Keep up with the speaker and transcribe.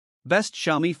Best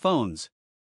Xiaomi phones.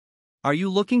 Are you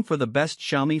looking for the best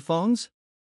Xiaomi phones?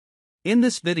 In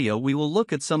this video we will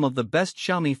look at some of the best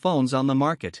Xiaomi phones on the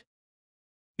market.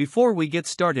 Before we get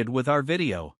started with our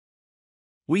video,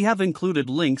 we have included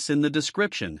links in the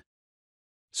description,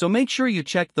 so make sure you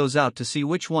check those out to see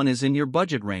which one is in your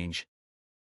budget range.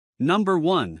 Number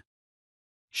 1.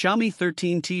 Xiaomi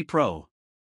 13T Pro.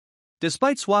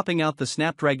 Despite swapping out the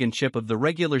Snapdragon chip of the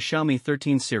regular Xiaomi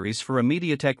 13 series for a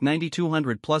MediaTek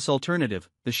 9200 Plus alternative,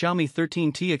 the Xiaomi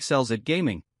 13T excels at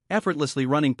gaming, effortlessly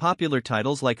running popular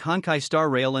titles like Honkai Star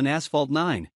Rail and Asphalt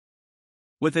 9.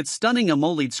 With its stunning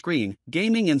AMOLED screen,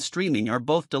 gaming and streaming are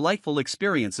both delightful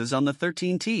experiences on the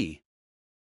 13T.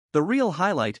 The real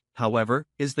highlight, however,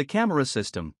 is the camera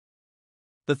system.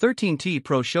 The 13T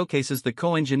Pro showcases the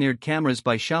co-engineered cameras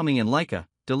by Xiaomi and Leica,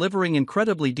 delivering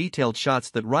incredibly detailed shots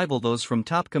that rival those from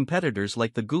top competitors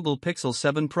like the Google Pixel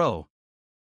 7 Pro.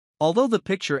 Although the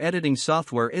picture editing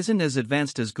software isn't as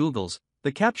advanced as Google's,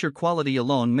 the capture quality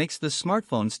alone makes this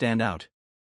smartphone stand out.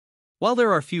 While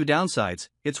there are few downsides,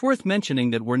 it's worth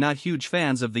mentioning that we're not huge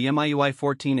fans of the MIUI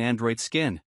 14 Android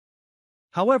skin.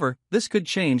 However, this could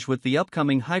change with the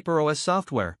upcoming HyperOS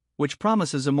software, which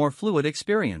promises a more fluid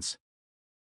experience.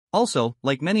 Also,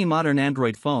 like many modern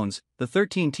Android phones, the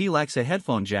 13T lacks a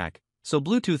headphone jack, so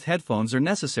Bluetooth headphones are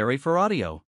necessary for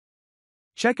audio.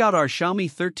 Check out our Xiaomi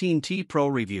 13T Pro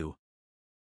review.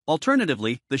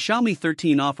 Alternatively, the Xiaomi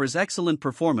 13 offers excellent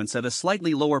performance at a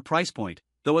slightly lower price point,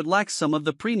 though it lacks some of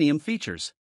the premium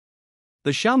features.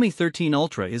 The Xiaomi 13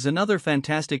 Ultra is another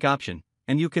fantastic option,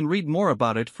 and you can read more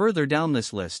about it further down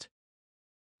this list.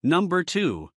 Number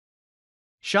 2.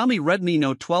 Xiaomi Redmi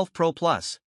Note 12 Pro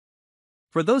Plus.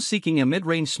 For those seeking a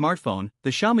mid-range smartphone, the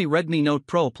Xiaomi Redmi Note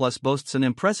Pro Plus boasts an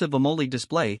impressive AMOLED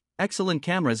display, excellent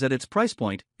cameras at its price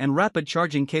point, and rapid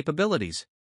charging capabilities.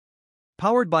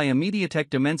 Powered by a MediaTek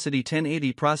Dimensity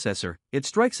 1080 processor, it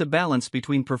strikes a balance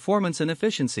between performance and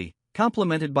efficiency,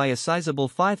 complemented by a sizable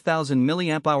 5000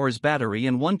 mAh battery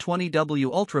and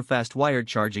 120W ultra-fast wired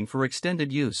charging for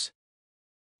extended use.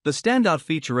 The standout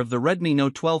feature of the Redmi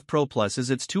Note 12 Pro Plus is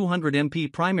its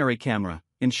 200MP primary camera,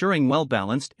 ensuring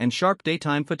well-balanced and sharp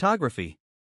daytime photography.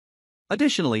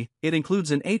 Additionally, it includes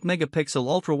an 8-megapixel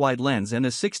ultra-wide lens and a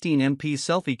 16MP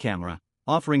selfie camera,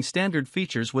 offering standard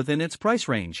features within its price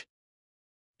range.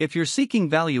 If you're seeking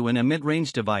value in a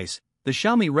mid-range device, the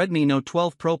Xiaomi Redmi Note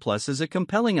 12 Pro Plus is a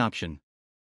compelling option.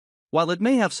 While it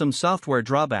may have some software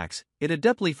drawbacks, it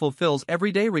adeptly fulfills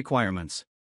everyday requirements.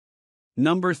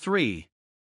 Number 3.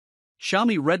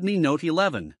 Xiaomi Redmi Note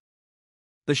 11.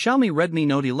 The Xiaomi Redmi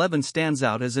Note 11 stands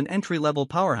out as an entry-level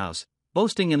powerhouse,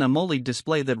 boasting an AMOLED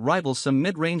display that rivals some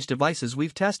mid-range devices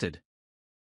we've tested.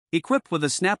 Equipped with a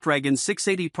Snapdragon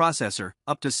 680 processor,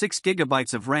 up to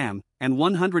 6GB of RAM, and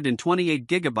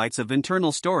 128GB of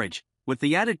internal storage, with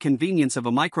the added convenience of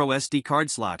a microSD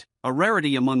card slot, a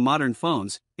rarity among modern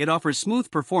phones, it offers smooth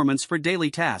performance for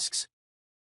daily tasks.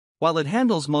 While it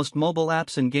handles most mobile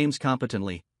apps and games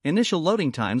competently, initial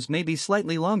loading times may be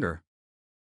slightly longer.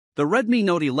 The Redmi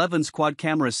Note 11's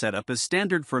quad-camera setup is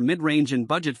standard for mid-range and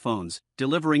budget phones,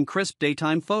 delivering crisp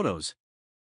daytime photos.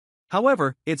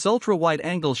 However, its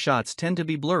ultra-wide-angle shots tend to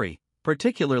be blurry,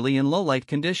 particularly in low-light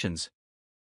conditions.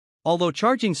 Although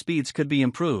charging speeds could be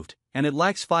improved, and it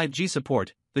lacks 5G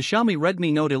support, the Xiaomi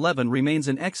Redmi Note 11 remains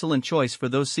an excellent choice for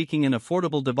those seeking an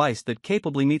affordable device that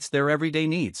capably meets their everyday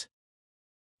needs.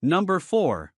 Number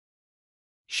 4.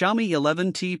 Xiaomi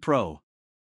 11T Pro.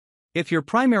 If your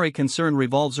primary concern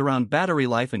revolves around battery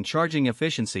life and charging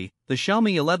efficiency, the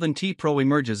Xiaomi 11T Pro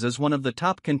emerges as one of the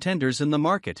top contenders in the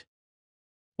market.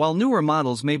 While newer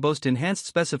models may boast enhanced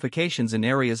specifications in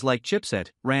areas like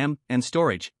chipset, RAM, and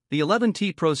storage, the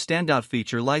 11T Pro's standout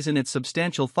feature lies in its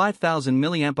substantial 5000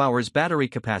 mAh battery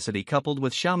capacity coupled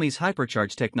with Xiaomi's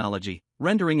hypercharge technology,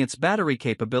 rendering its battery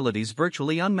capabilities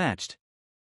virtually unmatched.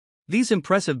 These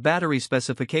impressive battery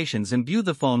specifications imbue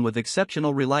the phone with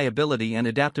exceptional reliability and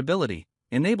adaptability,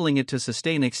 enabling it to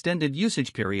sustain extended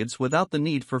usage periods without the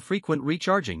need for frequent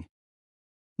recharging.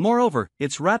 Moreover,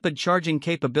 its rapid charging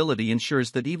capability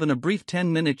ensures that even a brief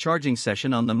 10-minute charging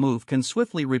session on the move can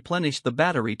swiftly replenish the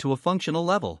battery to a functional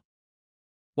level.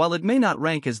 While it may not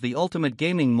rank as the ultimate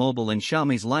gaming mobile in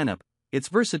Xiaomi's lineup, its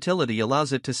versatility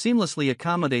allows it to seamlessly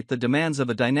accommodate the demands of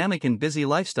a dynamic and busy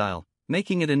lifestyle,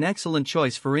 making it an excellent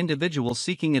choice for individuals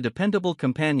seeking a dependable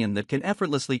companion that can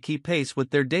effortlessly keep pace with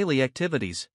their daily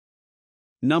activities.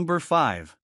 Number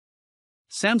 5.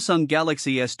 Samsung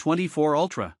Galaxy S24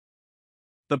 Ultra.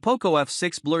 The Poco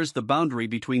F6 blurs the boundary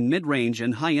between mid-range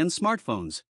and high-end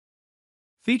smartphones.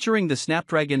 Featuring the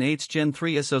Snapdragon 8 Gen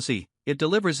 3 SoC, it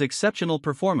delivers exceptional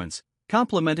performance,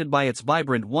 complemented by its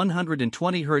vibrant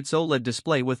 120Hz OLED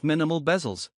display with minimal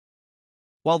bezels.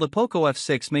 While the Poco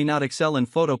F6 may not excel in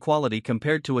photo quality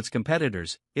compared to its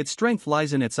competitors, its strength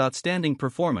lies in its outstanding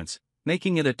performance,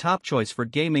 making it a top choice for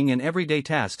gaming and everyday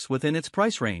tasks within its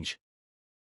price range.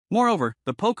 Moreover,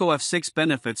 the Poco F6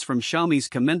 benefits from Xiaomi's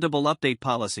commendable update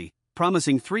policy,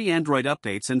 promising 3 Android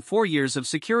updates and 4 years of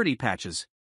security patches.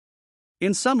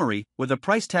 In summary, with a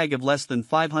price tag of less than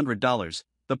 $500,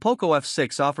 the Poco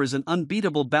F6 offers an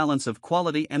unbeatable balance of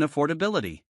quality and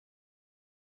affordability.